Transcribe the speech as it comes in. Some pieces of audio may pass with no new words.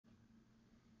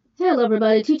Hello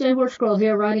everybody, TJ Horse Scroll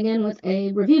here, writing in with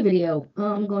a review video.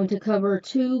 I'm going to cover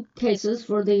two cases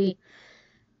for the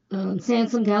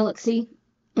Samsung Galaxy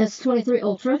S23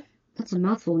 Ultra. That's a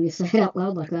mouthful when you say it out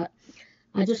loud like that.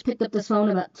 I just picked up this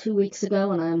phone about 2 weeks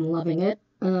ago and I'm loving it.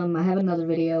 I have another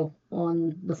video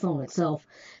on the phone itself.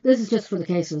 This is just for the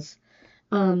cases.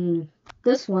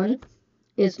 This one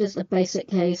is just a basic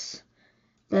case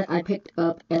that I picked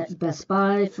up at Best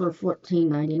Buy for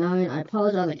 $14.99. I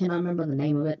apologize, I cannot remember the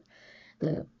name of it,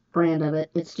 the brand of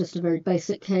it. It's just a very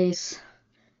basic case,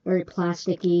 very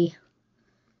plasticky,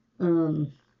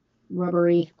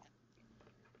 rubbery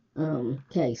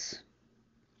case.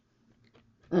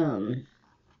 Here's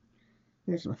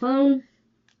my phone.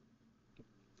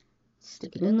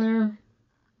 Stick it in there.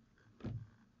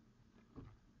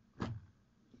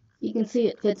 You can see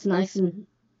it fits nice and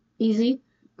easy.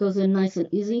 Goes in nice and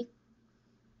easy.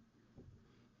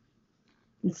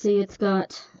 You can see it's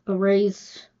got a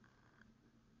raised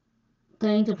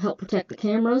thing to help protect the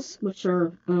cameras, which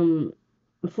are,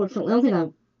 unfortunately, the only thing I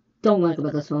don't like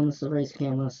about this phone is the raised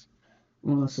cameras,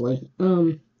 honestly.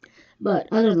 But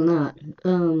other than that,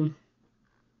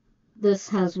 this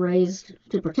has raised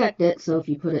to protect it, so if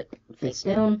you put it face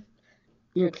down,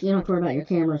 you don't have to worry about your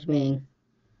cameras being,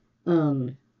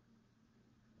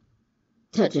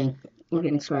 touching or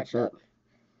getting scratched up.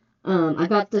 I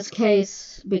got this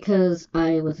case because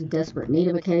I was in desperate need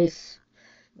of a case.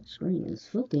 The screen is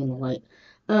filthy in the light.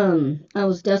 I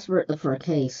was desperate for a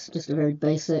case, just a very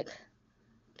basic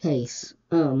case,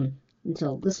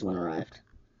 until this one arrived.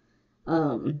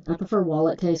 I prefer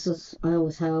wallet cases. I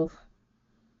always have.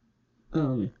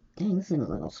 Dang, this thing is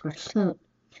like all scratched up.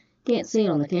 Can't see it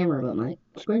on the camera, but my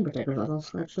screen protector is like all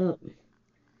scratched up.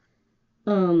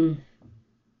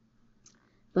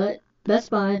 But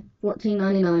Best Buy,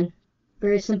 $14.99.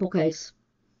 Very simple case.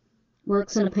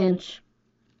 Works in a pinch.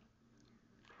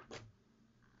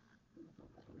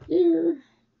 Here.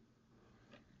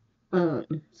 So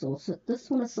we'll set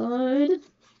this one aside.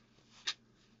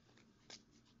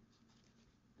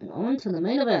 And on to the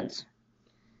main event.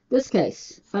 This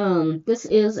case. This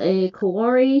is a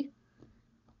Kawari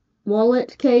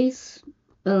wallet case.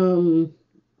 Got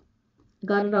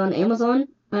it on Amazon.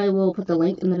 I will put the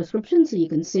link in the description so you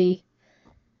can see,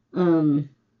 so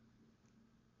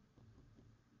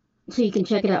you can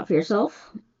check it out for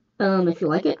yourself, if you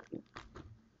like it.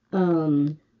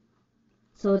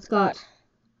 So it's got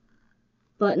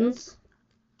buttons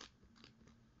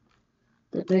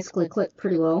that basically click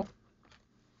pretty well.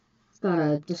 It's got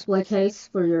a display case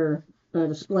for your,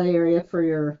 display area for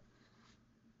your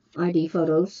ID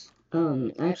photos.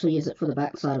 I actually use it for the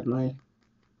back side of my,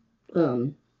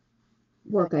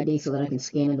 work ID so that I can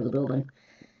scan into the building.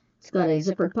 It's got a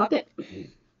zippered pocket,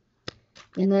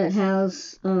 and then it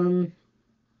has 3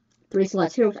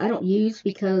 slots here, which I don't use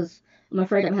because I'm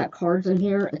afraid if I have cards in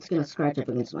here, it's going to scratch up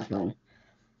against my phone,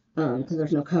 because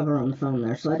there's no cover on the phone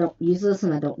there, so I don't use this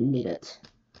and I don't need it.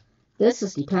 This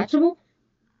is detachable.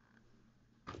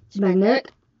 It's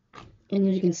magnetic, and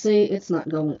as you can see, it's not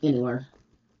going anywhere.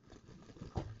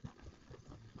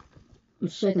 I'm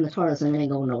shaking the tar this thing, it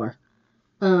ain't going nowhere.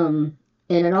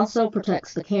 And it also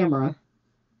protects the camera,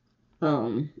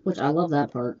 which I love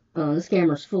that part. This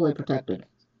camera's fully protected,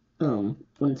 when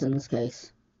it's in this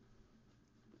case.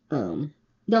 The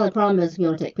only problem is if you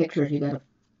want to take pictures, you gotta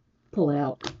pull it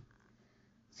out.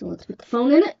 So let's put the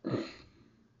phone in it.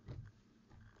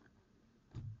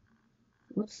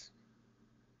 Whoops.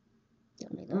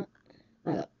 Don't need that.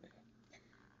 Back up.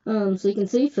 So you can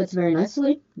see it fits very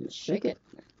nicely. Let's shake it.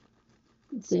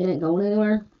 See, it ain't going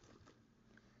anywhere.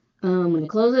 When you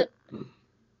close it,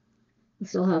 you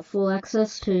still have full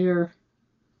access to your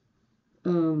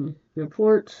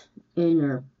port and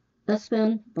your S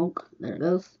Pen. Bonk, there it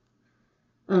goes.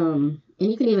 And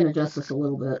you can even adjust this a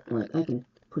little bit. Like, I can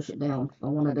push it down if I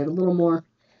wanted it a little more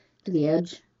to the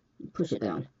edge. Push it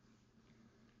down.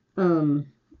 And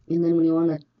then when you want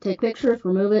to take pictures,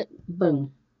 remove it.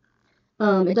 Boom.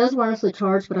 It does wirelessly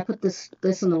charge, but I put this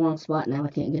in the wrong spot now. I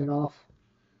can't get it off.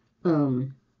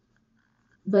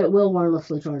 But it will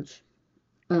wirelessly charge.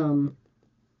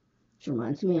 Which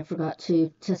reminds me, I forgot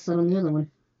to test that on the other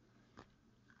one.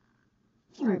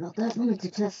 Sorry about that. I need to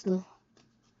test the...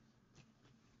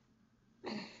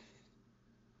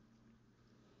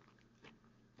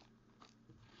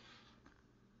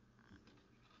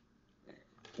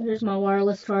 Here's my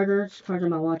wireless charger. It's charging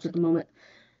my watch at the moment.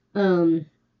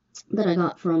 That I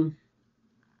got from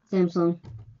Samsung.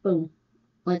 Boom.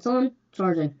 Lights on.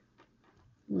 Charging.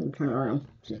 Let me turn it around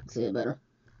so you can see it better.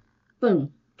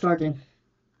 Boom. Charging.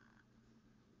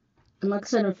 And like I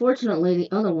said, unfortunately,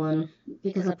 the other one,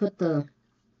 because I put the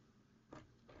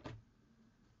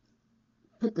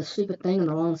put the stupid thing in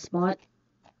the wrong spot.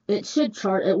 It should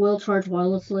charge, it will charge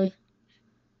wirelessly.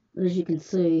 But as you can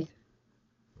see,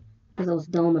 because I was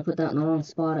dumb and put that in the wrong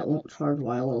spot, it won't charge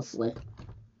wirelessly.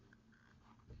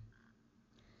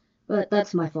 But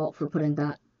that's my fault for putting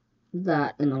that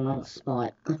in the wrong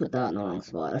spot. I put that in the wrong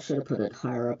spot. I should have put it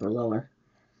higher up or lower.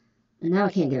 And now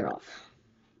I can't get it off.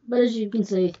 But as you can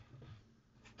see,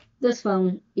 this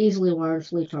phone easily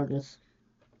wirelessly charges.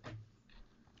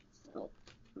 So,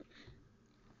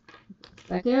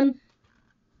 back in.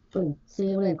 Boom.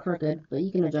 See, it went in crooked, but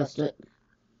you can adjust it.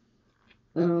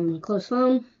 Close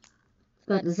phone. It's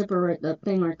got the zipper right, that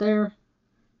thing right there,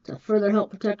 to further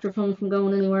help protect your phone from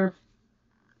going anywhere.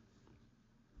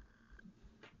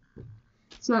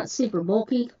 It's not super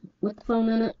bulky with the phone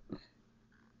in it.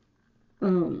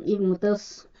 Even with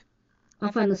this,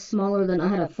 I find this smaller than I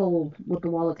had a fold with the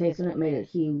wallet case, and it made it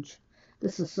huge.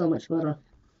 This is so much better.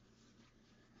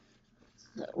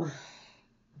 So,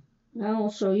 now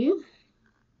I'll show you.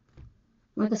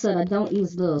 Like I said, I don't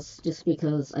use this just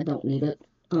because I don't need it.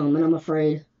 And I'm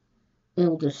afraid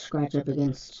it'll just scratch up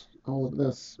against all of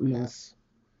this mess.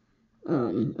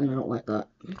 And I don't like that.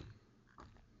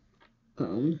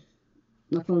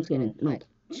 My phone's getting, my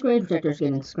screen protector's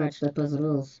getting scratched up as it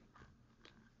is.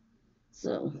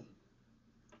 So,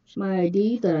 it's my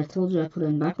ID that I told you I put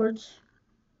in backwards.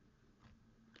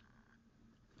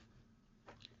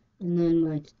 And then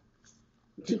my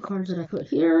 2 cards that I put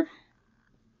here.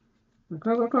 My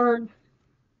Kroger card.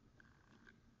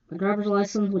 My driver's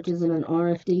license, which is in an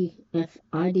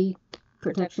RFID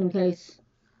protection case.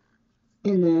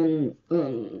 And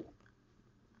then,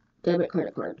 debit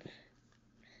credit card.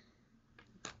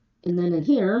 And then in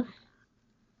here,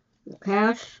 the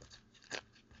cash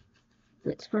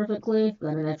fits perfectly.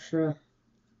 Got an extra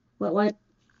wet wipe.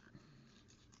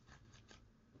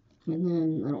 And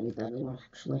then, I don't need that anymore,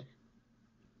 actually.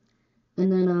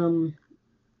 And then,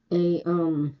 a,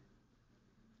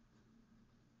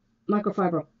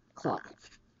 microfiber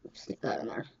cloth. Stick that in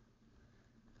there.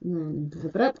 And then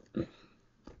zip it up.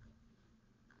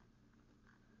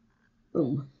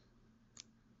 Boom.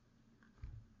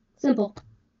 Simple.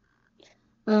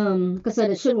 Like I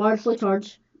said, it should wirelessly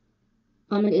charge.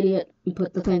 I'm an idiot and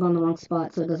put the thing on the wrong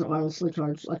spot so it doesn't wirelessly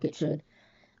charge like it should.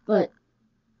 But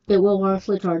it will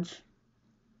wirelessly charge.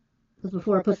 Because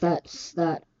before I put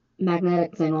that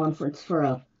magnetic thing on for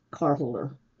a car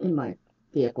holder in my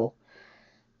vehicle.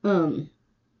 A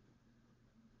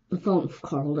phone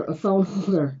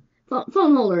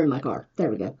holder in my car. There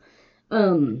we go.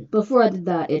 Before I did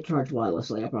that, it charged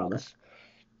wirelessly, I promise.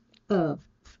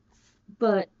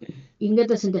 But you can get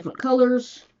this in different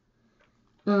colors.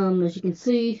 As you can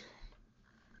see,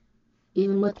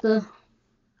 even with the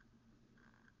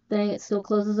thing, it still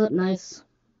closes up nice.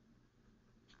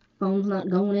 Phone's not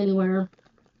going anywhere.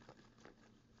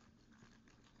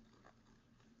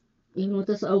 Even with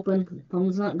this open,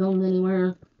 phone's not going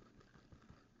anywhere.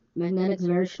 Magnetic's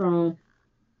very strong.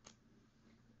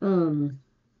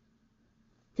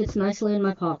 Fits nicely in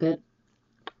my pocket.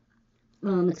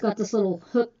 It's got this little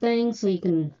hook thing so you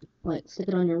can like stick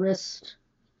it on your wrist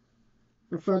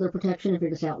for further protection if you're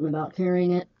just out and about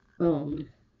carrying it. Or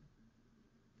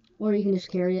you can just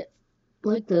carry it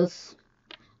like this.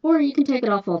 Or you can take it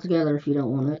off altogether if you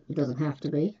don't want it. It doesn't have to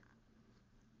be.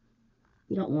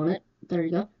 You don't want it. There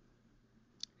you go.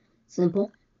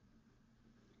 Simple.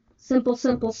 Simple,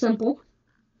 simple, simple.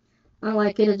 I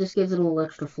like it. It just gives it a little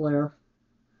extra flair.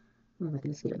 If I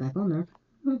can just get it back on there.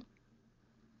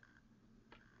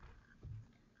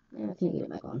 I can't get it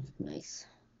back on. Nice.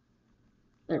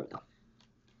 There we go.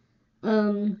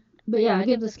 But yeah, I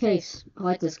give this case. I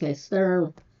like this case. There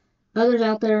are others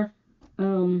out there.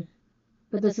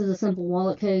 But this is a simple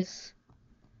wallet case.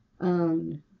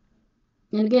 And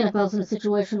again, if I was in a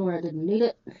situation where I didn't need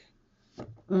it,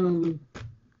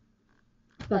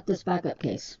 got this backup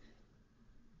case.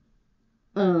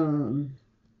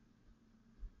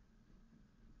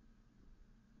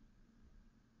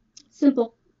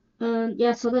 Simple.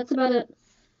 Yeah, so that's about it.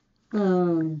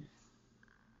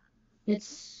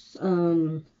 This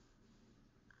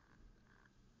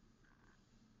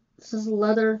is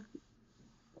leather,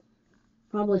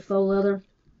 probably faux leather.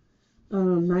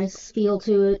 Nice feel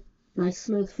to it, nice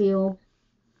smooth feel.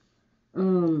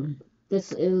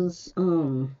 This is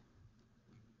the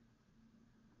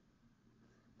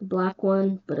black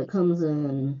one, but it comes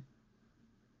in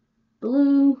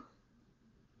blue,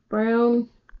 brown,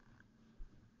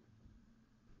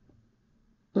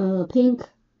 pink,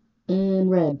 and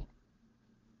red.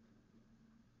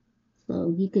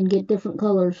 So you can get different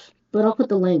colors, but I'll put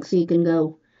the link so you can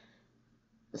go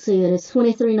see it. It's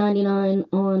 $23.99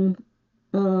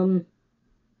 on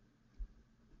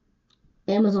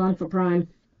Amazon for Prime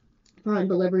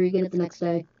delivery. You get it the next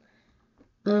day.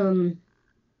 So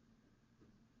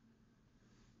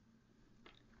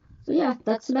yeah,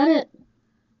 that's about it.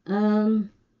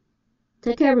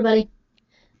 Take care, everybody.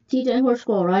 TJ Horse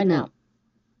Squirrel riding out.